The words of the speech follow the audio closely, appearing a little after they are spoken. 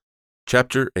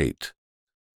Chapter 8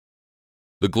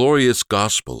 The Glorious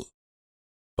Gospel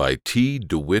by T.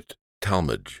 DeWitt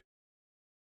Talmage.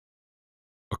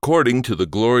 According to the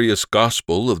glorious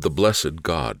gospel of the blessed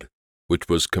God, which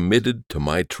was committed to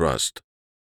my trust.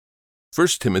 1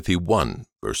 Timothy 1,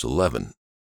 verse 11.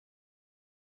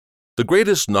 The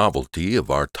greatest novelty of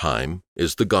our time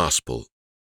is the gospel.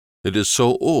 It is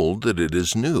so old that it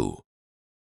is new.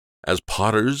 As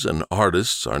potters and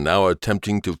artists are now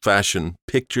attempting to fashion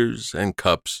pictures and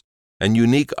cups and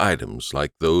unique items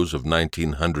like those of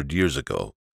 1900 years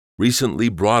ago, recently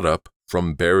brought up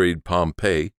from buried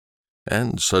Pompeii,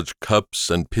 and such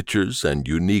cups and pitchers and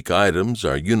unique items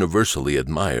are universally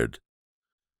admired,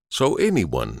 so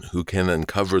anyone who can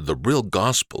uncover the real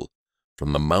gospel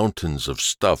from the mountains of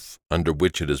stuff under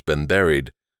which it has been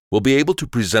buried will be able to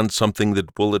present something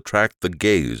that will attract the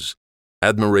gaze,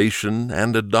 admiration,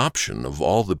 and adoption of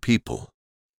all the people.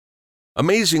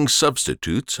 Amazing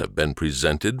substitutes have been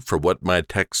presented for what my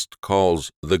text calls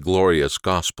the glorious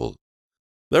gospel.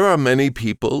 There are many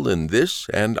people in this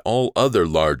and all other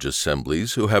large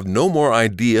assemblies who have no more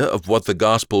idea of what the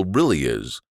gospel really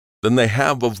is than they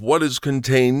have of what is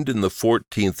contained in the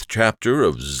 14th chapter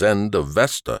of Zend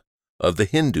Avesta of the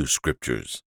Hindu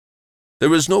scriptures.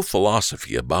 There is no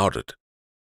philosophy about it.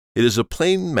 It is a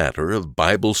plain matter of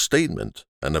Bible statement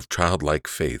and of childlike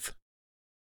faith.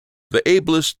 The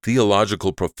ablest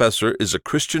theological professor is a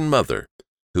Christian mother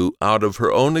who, out of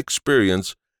her own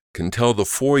experience, can tell the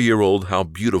 4-year-old how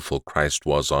beautiful Christ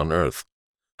was on earth,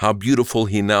 how beautiful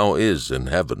he now is in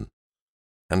heaven,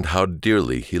 and how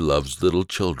dearly he loves little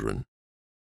children.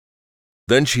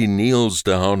 Then she kneels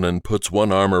down and puts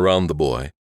one arm around the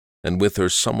boy, and with her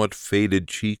somewhat faded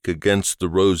cheek against the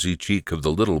rosy cheek of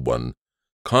the little one,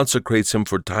 consecrates him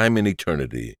for time and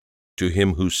eternity to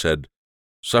him who said,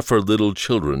 "Suffer little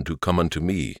children to come unto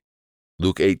me."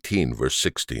 Luke 18, verse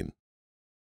 16.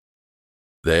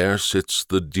 There sits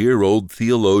the dear old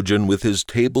theologian with his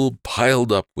table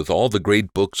piled up with all the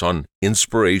great books on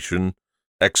inspiration,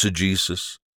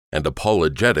 exegesis, and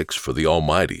apologetics for the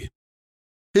Almighty.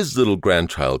 His little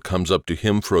grandchild comes up to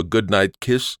him for a good-night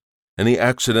kiss, and he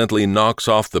accidentally knocks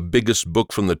off the biggest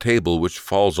book from the table, which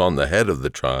falls on the head of the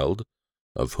child,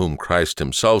 of whom Christ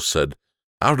himself said,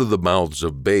 "Out of the mouths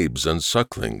of babes and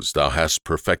sucklings thou hast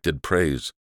perfected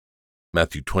praise."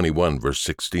 Matthew 21, verse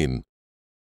 16.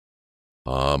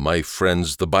 Ah, my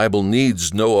friends, the Bible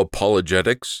needs no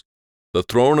apologetics. The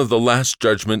throne of the Last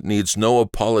Judgment needs no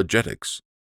apologetics.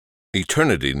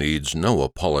 Eternity needs no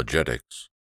apologetics.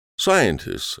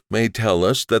 Scientists may tell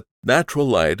us that natural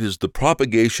light is the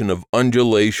propagation of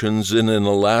undulations in an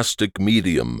elastic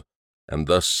medium, and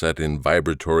thus set in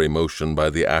vibratory motion by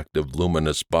the act of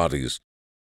luminous bodies.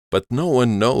 But no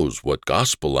one knows what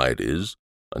gospel light is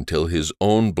until his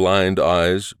own blind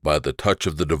eyes, by the touch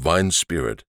of the divine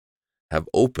Spirit, have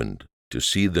opened to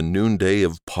see the noonday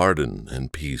of pardon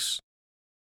and peace.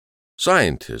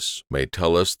 Scientists may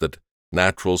tell us that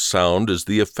natural sound is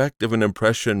the effect of an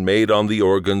impression made on the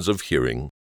organs of hearing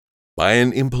by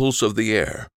an impulse of the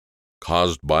air,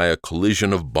 caused by a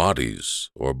collision of bodies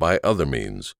or by other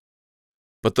means.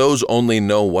 But those only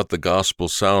know what the gospel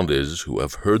sound is who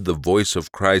have heard the voice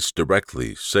of Christ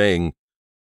directly, saying,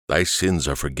 "Thy sins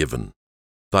are forgiven.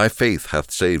 Thy faith hath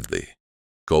saved thee.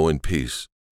 Go in peace."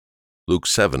 Luke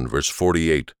 7, verse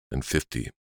 48 and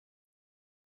 50.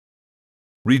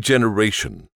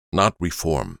 Regeneration, not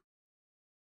reform.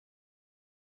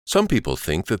 Some people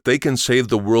think that they can save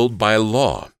the world by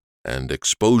law and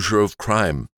exposure of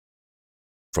crime.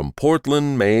 From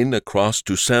Portland, Maine, across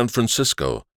to San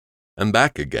Francisco, and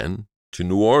back again to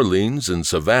New Orleans and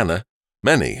Savannah,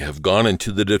 many have gone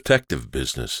into the detective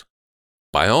business.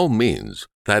 By all means,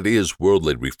 that is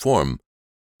worldly reform,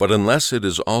 but unless it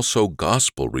is also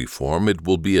gospel reform, it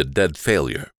will be a dead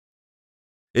failure.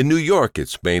 In New York,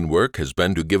 its main work has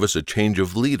been to give us a change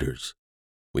of leaders.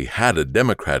 We had a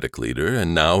Democratic leader,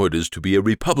 and now it is to be a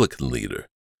Republican leader.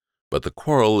 But the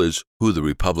quarrel is who the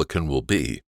Republican will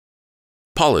be.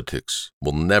 Politics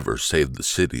will never save the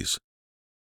cities.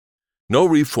 No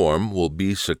reform will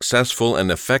be successful and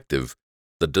effective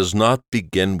that does not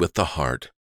begin with the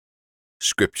heart.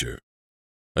 Scripture: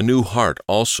 "A new heart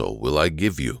also will I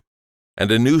give you, and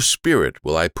a new spirit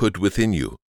will I put within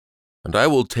you. And I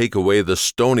will take away the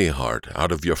stony heart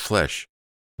out of your flesh,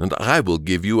 and I will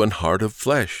give you an heart of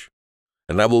flesh.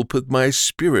 And I will put my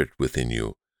spirit within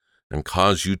you, and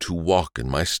cause you to walk in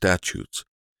my statutes.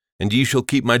 And ye shall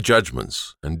keep my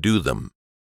judgments, and do them.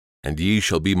 And ye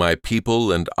shall be my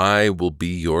people, and I will be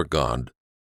your God."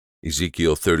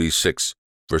 Ezekiel 36,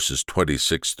 verses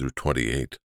 26 through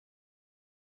 28.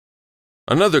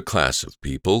 Another class of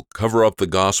people cover up the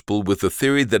gospel with the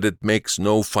theory that it makes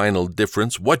no final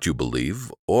difference what you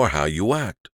believe or how you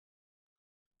act.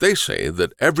 They say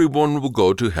that everyone will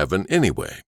go to heaven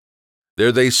anyway.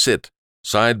 There they sit,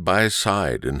 side by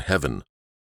side in heaven,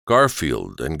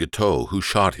 Garfield and Guiteau, who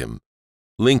shot him,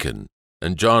 Lincoln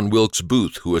and John Wilkes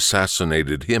Booth, who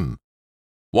assassinated him,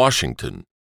 Washington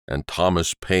and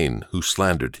Thomas Paine, who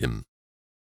slandered him,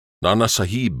 Nana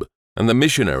Sahib and the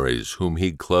missionaries whom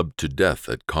he clubbed to death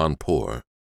at Cawnpore,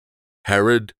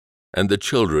 Herod and the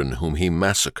children whom he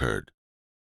massacred,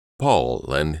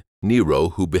 Paul and Nero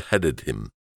who beheaded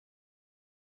him.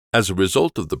 As a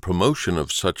result of the promotion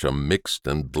of such a mixed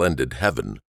and blended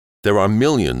heaven, there are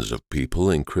millions of people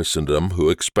in Christendom who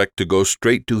expect to go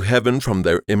straight to heaven from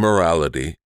their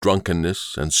immorality,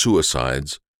 drunkenness, and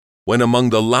suicides, when among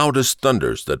the loudest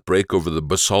thunders that break over the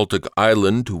basaltic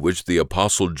island to which the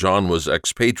Apostle John was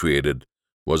expatriated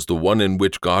was the one in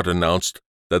which God announced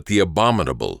that the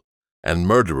abominable, and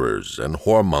murderers, and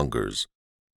whoremongers,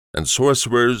 and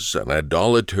sorcerers, and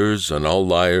idolaters, and all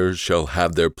liars shall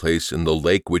have their place in the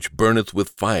lake which burneth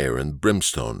with fire and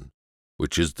brimstone,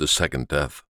 which is the second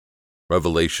death.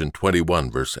 Revelation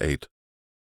 21, verse 8.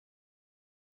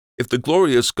 If the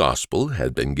glorious gospel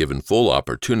had been given full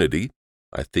opportunity,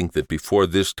 I think that before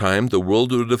this time the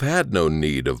world would have had no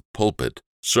need of pulpit,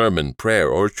 sermon, prayer,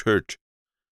 or church.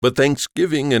 But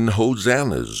thanksgiving and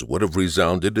hosannas would have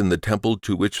resounded in the temple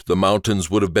to which the mountains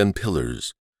would have been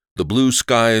pillars, the blue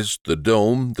skies, the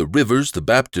dome, the rivers, the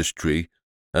baptistry,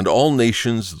 and all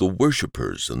nations the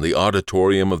worshippers in the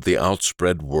auditorium of the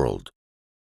outspread world.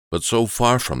 But so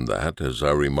far from that, as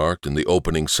I remarked in the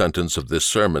opening sentence of this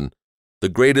sermon, the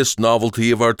greatest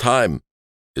novelty of our time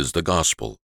is the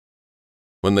gospel.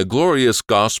 When the glorious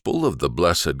gospel of the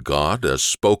blessed God, as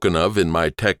spoken of in my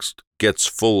text, gets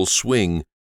full swing,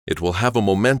 it will have a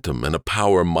momentum and a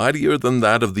power mightier than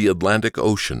that of the Atlantic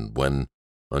Ocean when,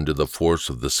 under the force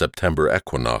of the September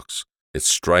equinox, it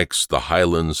strikes the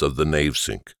highlands of the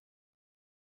Navesink.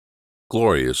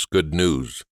 Glorious good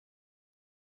news.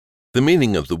 The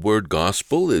meaning of the word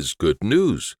gospel is good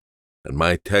news, and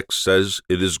my text says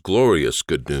it is glorious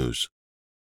good news.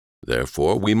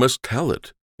 Therefore, we must tell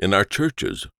it in our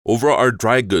churches, over our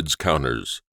dry goods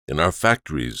counters, in our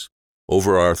factories,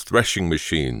 over our threshing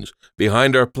machines,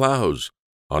 behind our plows,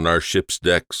 on our ship's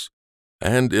decks,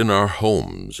 and in our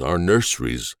homes, our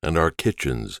nurseries, and our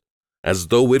kitchens, as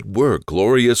though it were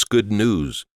glorious good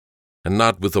news, and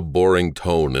not with a boring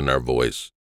tone in our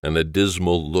voice, and a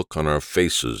dismal look on our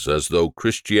faces as though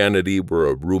Christianity were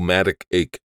a rheumatic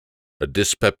ache, a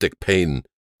dyspeptic pain,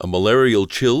 a malarial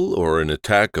chill, or an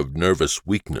attack of nervous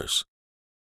weakness.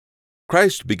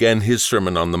 Christ began his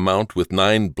Sermon on the Mount with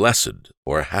 9 blessed,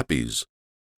 or happies.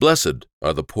 Blessed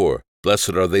are the poor,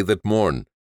 blessed are they that mourn,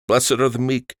 blessed are the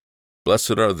meek,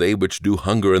 blessed are they which do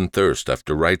hunger and thirst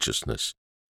after righteousness.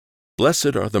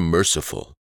 Blessed are the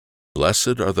merciful,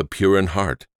 blessed are the pure in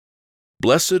heart,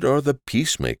 blessed are the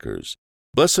peacemakers,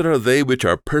 blessed are they which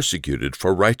are persecuted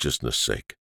for righteousness'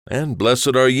 sake, and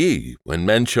blessed are ye when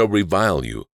men shall revile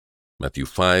you. Matthew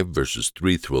 5, verses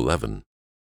 3 through 11.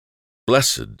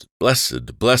 Blessed,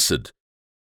 blessed, blessed,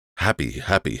 happy,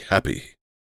 happy, happy.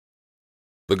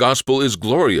 The gospel is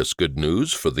glorious good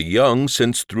news for the young,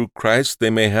 since through Christ they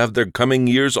may have their coming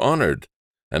years honored,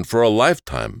 and for a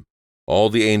lifetime all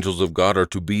the angels of God are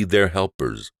to be their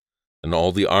helpers, and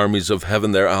all the armies of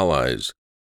heaven their allies.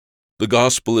 The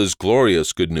gospel is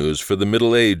glorious good news for the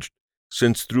middle-aged,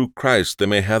 since through Christ they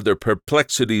may have their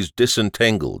perplexities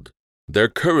disentangled, their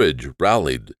courage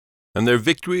rallied, and their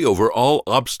victory over all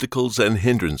obstacles and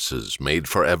hindrances made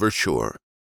forever sure.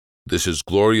 This is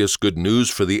glorious good news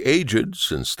for the aged,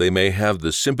 since they may have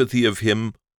the sympathy of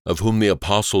him of whom the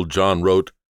Apostle John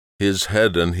wrote, "His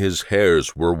head and his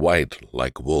hairs were white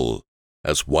like wool,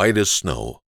 as white as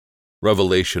snow."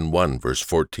 Revelation 1, verse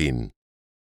 14.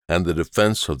 And the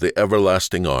defense of the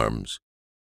everlasting arms.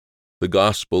 The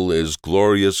gospel is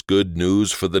glorious good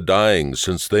news for the dying,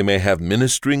 since they may have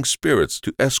ministering spirits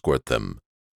to escort them,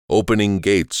 opening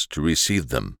gates to receive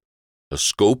them, a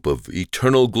scope of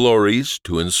eternal glories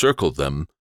to encircle them,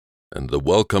 and the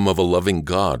welcome of a loving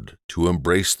God to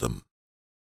embrace them.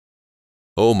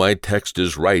 Oh, my text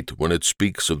is right when it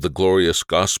speaks of the glorious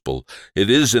gospel. It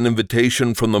is an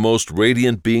invitation from the most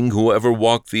radiant being who ever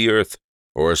walked the earth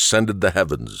or ascended the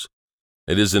heavens.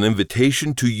 It is an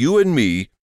invitation to you and me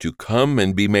to come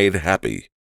and be made happy,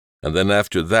 and then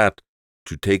after that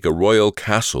to take a royal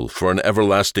castle for an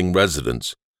everlasting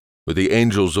residence, with the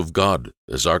angels of God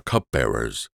as our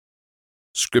cupbearers.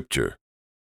 Scripture: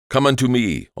 Come unto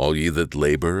me, all ye that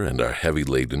labor and are heavy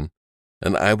laden,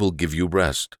 and I will give you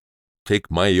rest.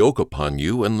 Take my yoke upon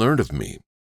you and learn of me.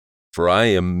 For I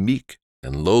am meek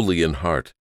and lowly in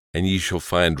heart, and ye shall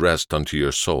find rest unto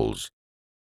your souls.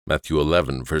 Matthew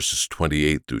 11, verses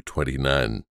 28 through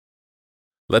 29.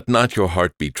 Let not your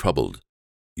heart be troubled.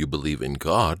 You believe in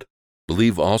God,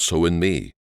 believe also in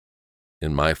me.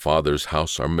 In my Father's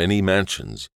house are many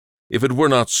mansions. If it were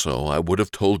not so, I would have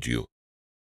told you.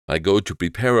 I go to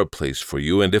prepare a place for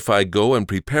you, and if I go and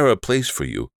prepare a place for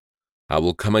you, I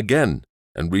will come again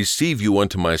and receive you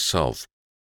unto myself,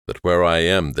 that where I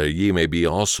am, there ye may be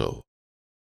also.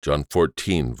 John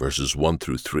 14, verses 1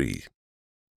 through 3.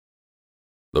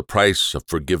 The price of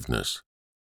forgiveness.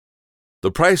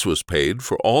 The price was paid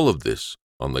for all of this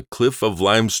on the cliff of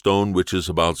limestone, which is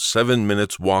about 7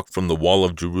 minutes' walk from the wall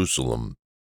of Jerusalem,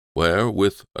 where,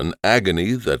 with an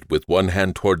agony that with one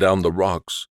hand tore down the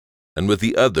rocks, and with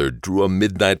the other drew a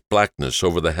midnight blackness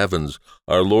over the heavens,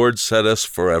 our Lord set us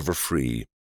forever free.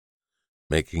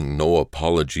 Making no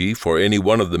apology for any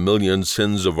one of the million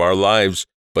sins of our lives,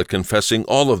 but confessing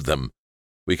all of them,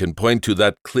 we can point to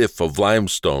that cliff of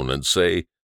limestone and say,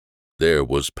 there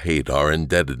was paid our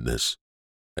indebtedness,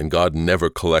 and God never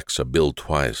collects a bill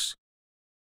twice.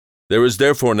 There is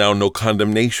therefore now no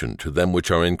condemnation to them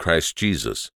which are in Christ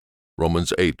Jesus.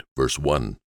 Romans 8, verse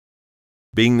 1.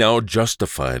 Being now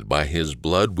justified by his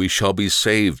blood, we shall be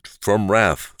saved from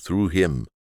wrath through him.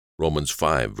 Romans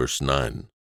 5, verse 9.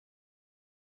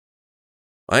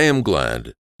 I am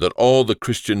glad that all the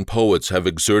Christian poets have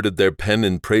exerted their pen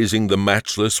in praising the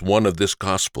matchless one of this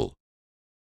gospel.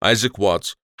 Isaac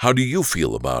Watts, how do you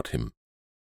feel about him?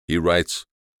 He writes,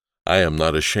 I am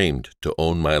not ashamed to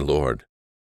own my Lord.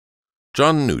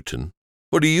 John Newton,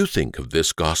 what do you think of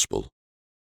this gospel?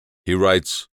 He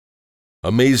writes,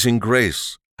 Amazing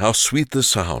grace, how sweet the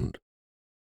sound.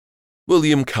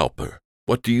 William Cowper,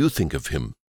 what do you think of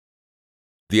him?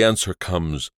 The answer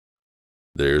comes,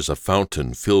 there's a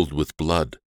fountain filled with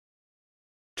blood.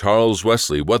 Charles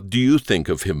Wesley, what do you think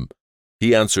of him?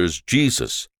 He answers,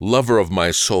 Jesus, lover of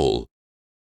my soul.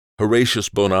 Horatius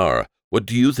Bonar, what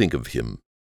do you think of him?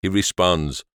 He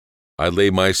responds, I lay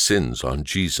my sins on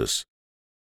Jesus.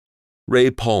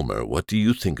 Ray Palmer, what do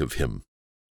you think of him?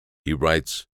 He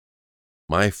writes,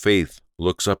 My faith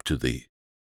looks up to thee.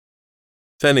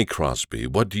 Fanny Crosby,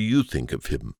 what do you think of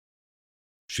him?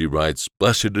 She writes,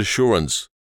 Blessed assurance,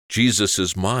 Jesus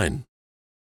is mine.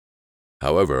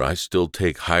 However, I still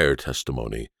take higher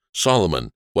testimony.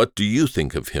 Solomon, what do you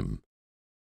think of him?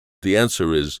 The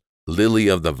answer is Lily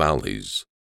of the Valleys,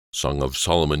 Song of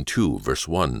Solomon 2, verse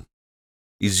 1.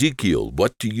 Ezekiel,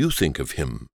 what do you think of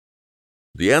him?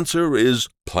 The answer is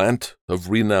Plant of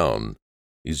Renown,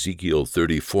 Ezekiel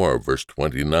 34, verse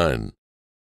 29.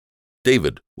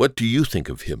 David, what do you think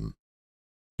of him?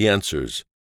 He answers,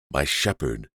 My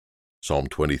shepherd, Psalm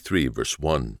 23, verse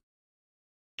 1.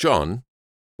 John,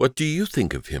 what do you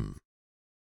think of him?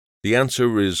 The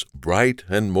answer is Bright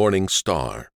and Morning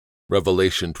Star,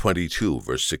 Revelation 22,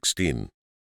 verse 16.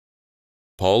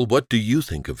 Paul, what do you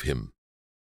think of him?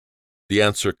 The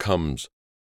answer comes,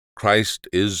 Christ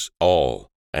is all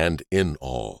and in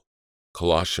all,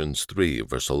 Colossians 3,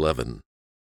 verse 11.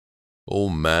 O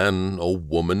man, O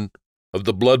woman, of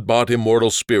the blood-bought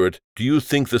immortal spirit, do you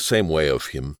think the same way of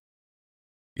him?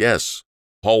 Yes,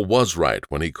 Paul was right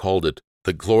when he called it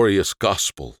the glorious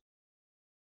gospel.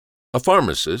 A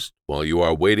pharmacist, while you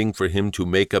are waiting for him to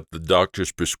make up the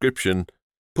doctor's prescription,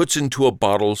 puts into a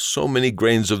bottle so many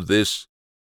grains of this,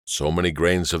 so many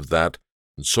grains of that,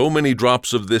 and so many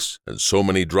drops of this, and so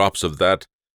many drops of that,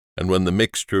 and when the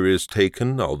mixture is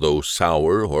taken, although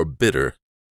sour or bitter,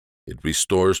 it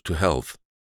restores to health.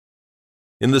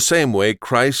 In the same way,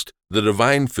 Christ, the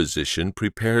divine physician,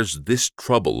 prepares this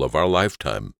trouble of our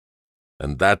lifetime,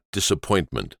 and that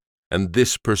disappointment, and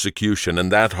this persecution,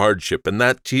 and that hardship, and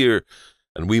that tear,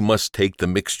 and we must take the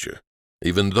mixture,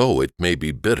 even though it may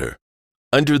be bitter.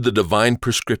 Under the divine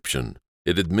prescription,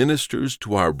 it administers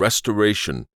to our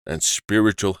restoration and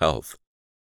spiritual health.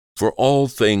 For all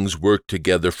things work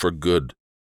together for good.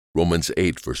 Romans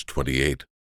 8, verse 28.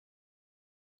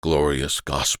 Glorious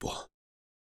gospel.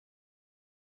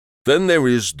 Then there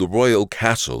is the royal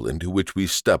castle into which we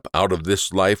step out of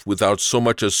this life without so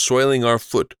much as soiling our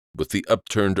foot with the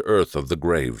upturned earth of the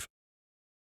grave.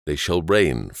 They shall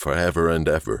reign forever and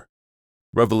ever.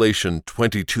 Revelation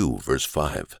 22, verse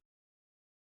 5.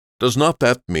 Does not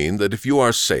that mean that if you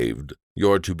are saved,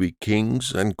 you are to be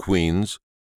kings and queens?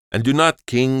 And do not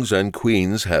kings and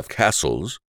queens have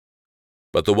castles?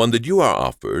 But the one that you are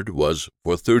offered was,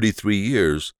 for 33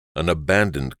 years, an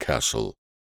abandoned castle,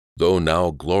 though now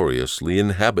gloriously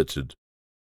inhabited.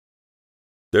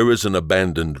 There is an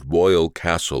abandoned royal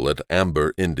castle at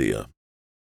Amber, India.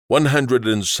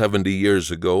 170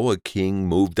 years ago, a king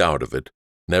moved out of it,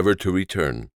 never to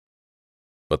return.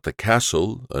 But the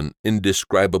castle, an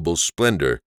indescribable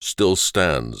splendor, still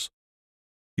stands.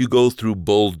 You go through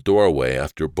bold doorway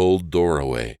after bold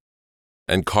doorway,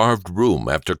 and carved room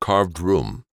after carved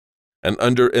room, and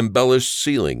under embellished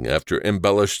ceiling after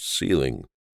embellished ceiling,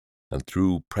 and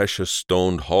through precious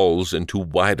stoned halls into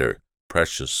wider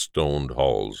precious stoned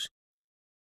halls.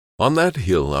 On that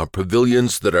hill are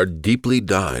pavilions that are deeply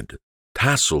dyed,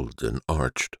 tasseled and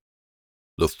arched.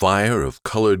 The fire of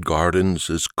colored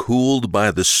gardens is cooled by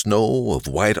the snow of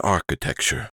white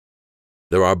architecture.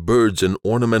 There are birds in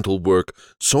ornamental work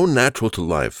so natural to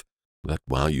life that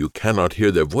while you cannot hear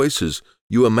their voices,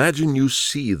 you imagine you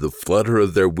see the flutter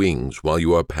of their wings while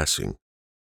you are passing.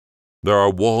 There are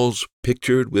walls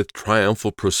pictured with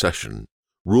triumphal procession,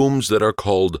 rooms that are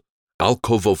called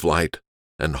alcove of light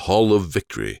and hall of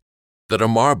victory, that are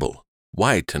marble,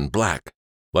 white and black,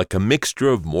 like a mixture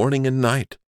of morning and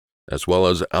night, as well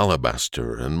as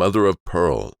alabaster and mother of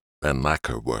pearl and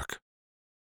lacquer work.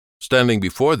 Standing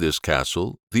before this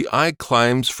castle, the eye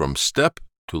climbs from step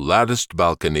to latticed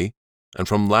balcony, and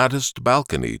from latticed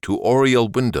balcony to oriel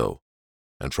window,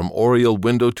 and from oriel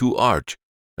window to arch,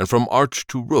 and from arch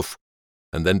to roof,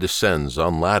 and then descends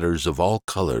on ladders of all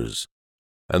colors,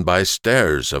 and by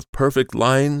stairs of perfect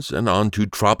lines and on to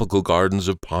tropical gardens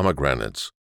of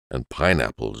pomegranates and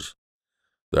pineapples.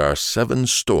 There are 7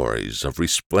 stories of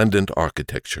resplendent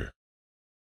architecture.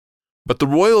 But the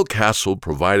royal castle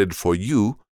provided for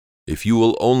you, if you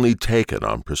will only take it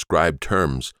on prescribed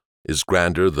terms, is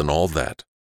grander than all that.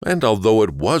 And although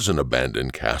it was an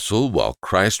abandoned castle while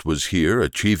Christ was here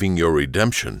achieving your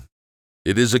redemption,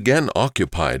 it is again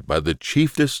occupied by the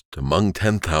chiefest among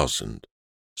 10,000.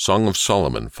 Song of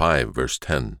Solomon 5, verse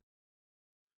 10.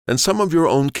 And some of your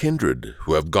own kindred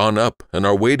who have gone up and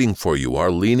are waiting for you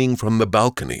are leaning from the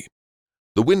balcony.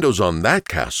 The windows on that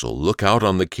castle look out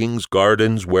on the king's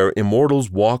gardens where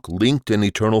immortals walk linked in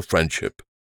eternal friendship.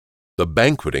 The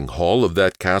banqueting hall of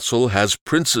that castle has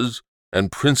princes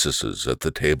and princesses at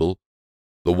the table.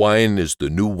 The wine is the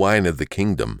new wine of the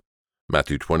kingdom,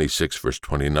 Matthew 26, verse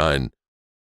 29.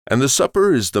 And the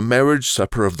supper is the marriage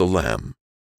supper of the Lamb,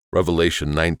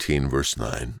 Revelation 19, verse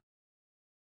 9.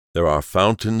 There are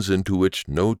fountains into which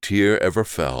no tear ever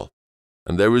fell,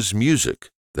 and there is music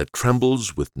that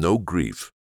trembles with no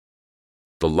grief.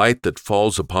 The light that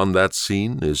falls upon that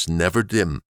scene is never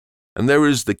dim, and there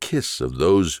is the kiss of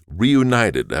those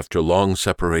reunited after long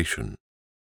separation.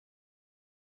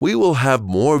 We will have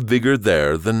more vigor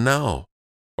there than now,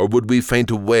 or would we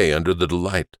faint away under the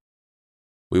delight?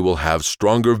 We will have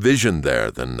stronger vision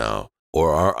there than now,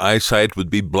 or our eyesight would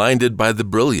be blinded by the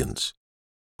brilliance.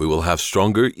 We will have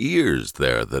stronger ears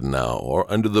there than now, or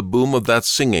under the boom of that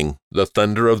singing, the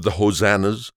thunder of the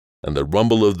hosannas, and the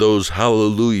rumble of those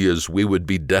hallelujahs we would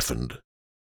be deafened.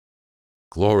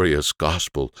 Glorious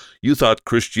gospel, you thought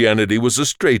Christianity was a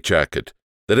straitjacket,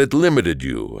 that it limited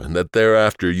you, and that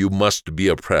thereafter you must be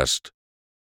oppressed.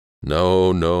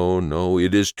 No, no, no,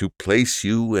 it is to place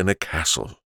you in a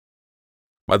castle.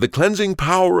 By the cleansing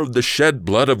power of the shed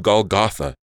blood of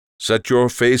Golgotha, set your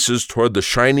faces toward the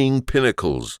shining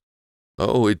pinnacles.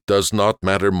 Oh, it does not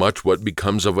matter much what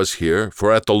becomes of us here,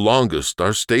 for at the longest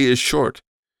our stay is short,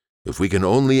 if we can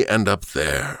only end up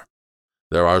there.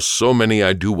 There are so many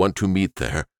I do want to meet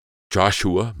there.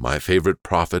 Joshua, my favorite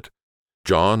prophet,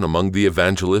 John among the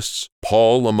evangelists,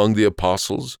 Paul among the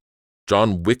apostles,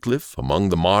 John Wycliffe among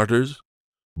the martyrs,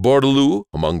 Bourdaloue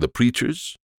among the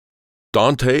preachers,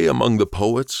 Dante among the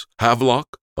poets,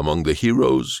 Havelock among the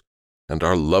heroes, and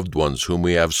our loved ones whom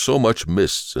we have so much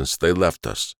missed since they left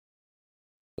us.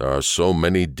 There are so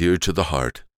many dear to the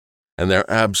heart, and their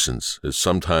absence is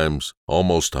sometimes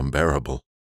almost unbearable.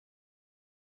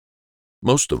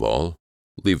 Most of all,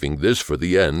 leaving this for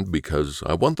the end because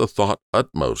I want the thought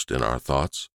utmost in our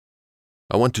thoughts,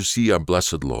 I want to see our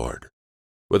blessed Lord,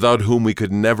 without whom we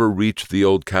could never reach the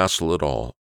old castle at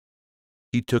all.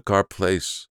 He took our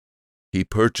place. He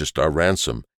purchased our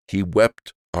ransom. He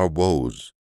wept our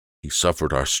woes. He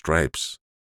suffered our stripes.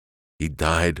 He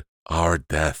died our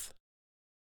death.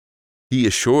 He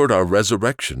assured our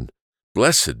resurrection.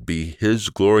 Blessed be His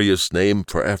glorious name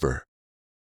forever.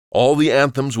 All the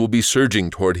anthems will be surging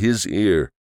toward His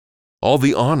ear. All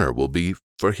the honor will be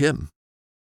for Him.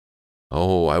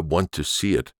 Oh, I want to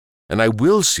see it, and I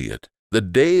will see it, the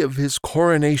day of His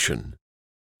coronation.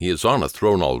 He is on a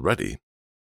throne already.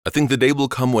 I think the day will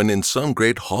come when in some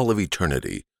great hall of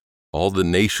eternity, all the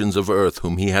nations of earth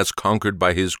whom He has conquered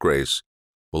by His grace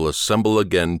will assemble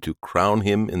again to crown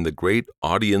Him in the great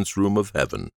audience room of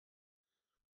heaven.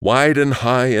 wide and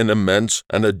high and immense,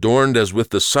 and adorned as with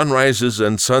the sunrises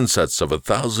and sunsets of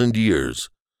 1,000 years.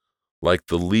 Like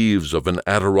the leaves of an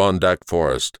Adirondack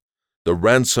forest, the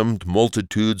ransomed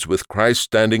multitudes with Christ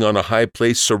standing on a high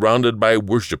place surrounded by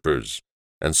worshippers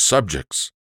and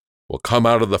subjects will come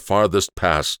out of the farthest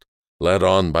past, led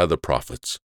on by the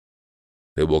prophets.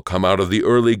 They will come out of the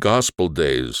early gospel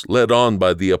days, led on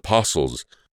by the apostles.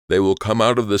 They will come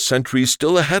out of the centuries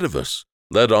still ahead of us,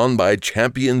 led on by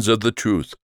champions of the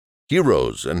truth,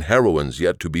 heroes and heroines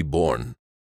yet to be born.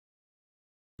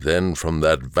 Then from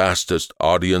that vastest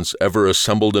audience ever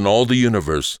assembled in all the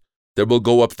universe, there will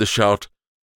go up the shout,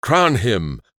 "Crown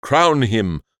him! Crown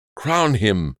him! Crown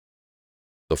him!"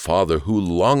 The Father who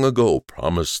long ago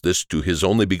promised this to his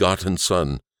only begotten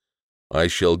Son, "I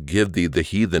shall give thee the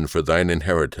heathen for thine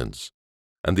inheritance,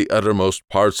 and the uttermost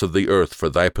parts of the earth for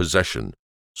thy possession,"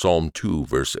 Psalm 2,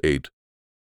 verse 8,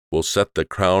 will set the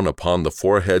crown upon the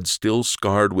forehead still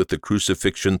scarred with the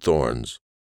crucifixion thorns.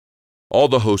 All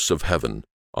the hosts of heaven,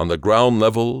 on the ground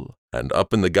level and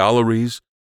up in the galleries,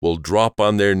 will drop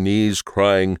on their knees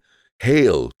crying,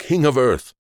 "Hail, King of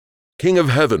earth, King of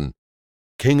heaven,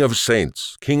 King of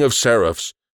saints, King of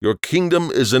seraphs, your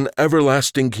kingdom is an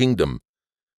everlasting kingdom,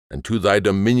 and to thy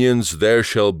dominions there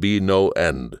shall be no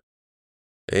end."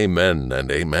 Amen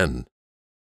and amen.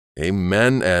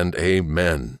 Amen and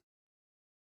amen.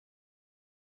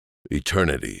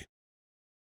 Eternity.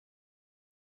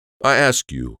 I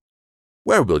ask you,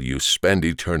 where will you spend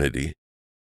eternity?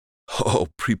 Oh,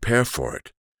 prepare for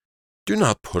it. Do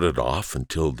not put it off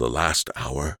until the last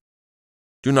hour.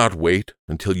 Do not wait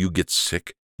until you get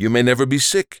sick. You may never be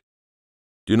sick.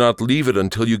 Do not leave it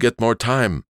until you get more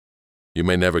time. You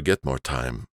may never get more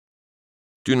time.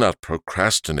 Do not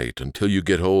procrastinate until you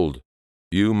get old.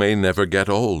 You may never get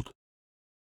old.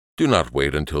 Do not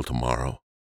wait until tomorrow.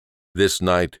 This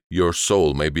night your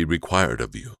soul may be required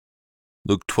of you.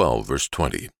 Luke 12, verse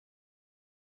 20.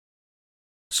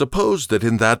 Suppose that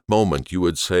in that moment you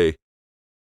would say,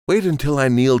 "Wait until I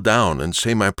kneel down and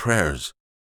say my prayers."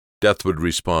 Death would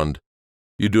respond,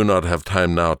 "You do not have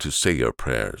time now to say your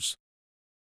prayers."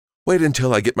 "Wait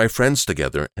until I get my friends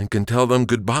together and can tell them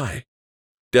goodbye."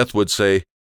 Death would say,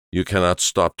 "You cannot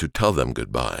stop to tell them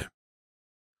goodbye."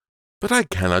 "But I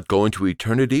cannot go into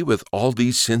eternity with all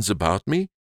these sins about me.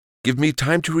 Give me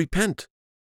time to repent."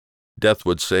 Death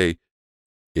would say,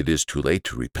 "It is too late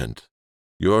to repent.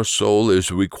 Your soul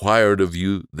is required of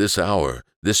you this hour,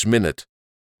 this minute,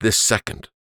 this second."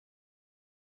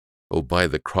 Oh, by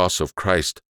the cross of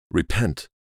Christ, repent.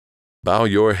 Bow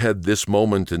your head this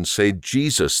moment and say,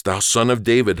 "Jesus, thou Son of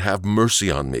David, have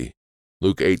mercy on me."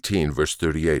 Luke 18, verse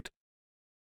 38.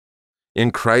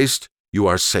 In Christ you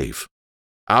are safe.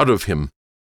 Out of him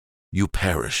you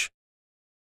perish.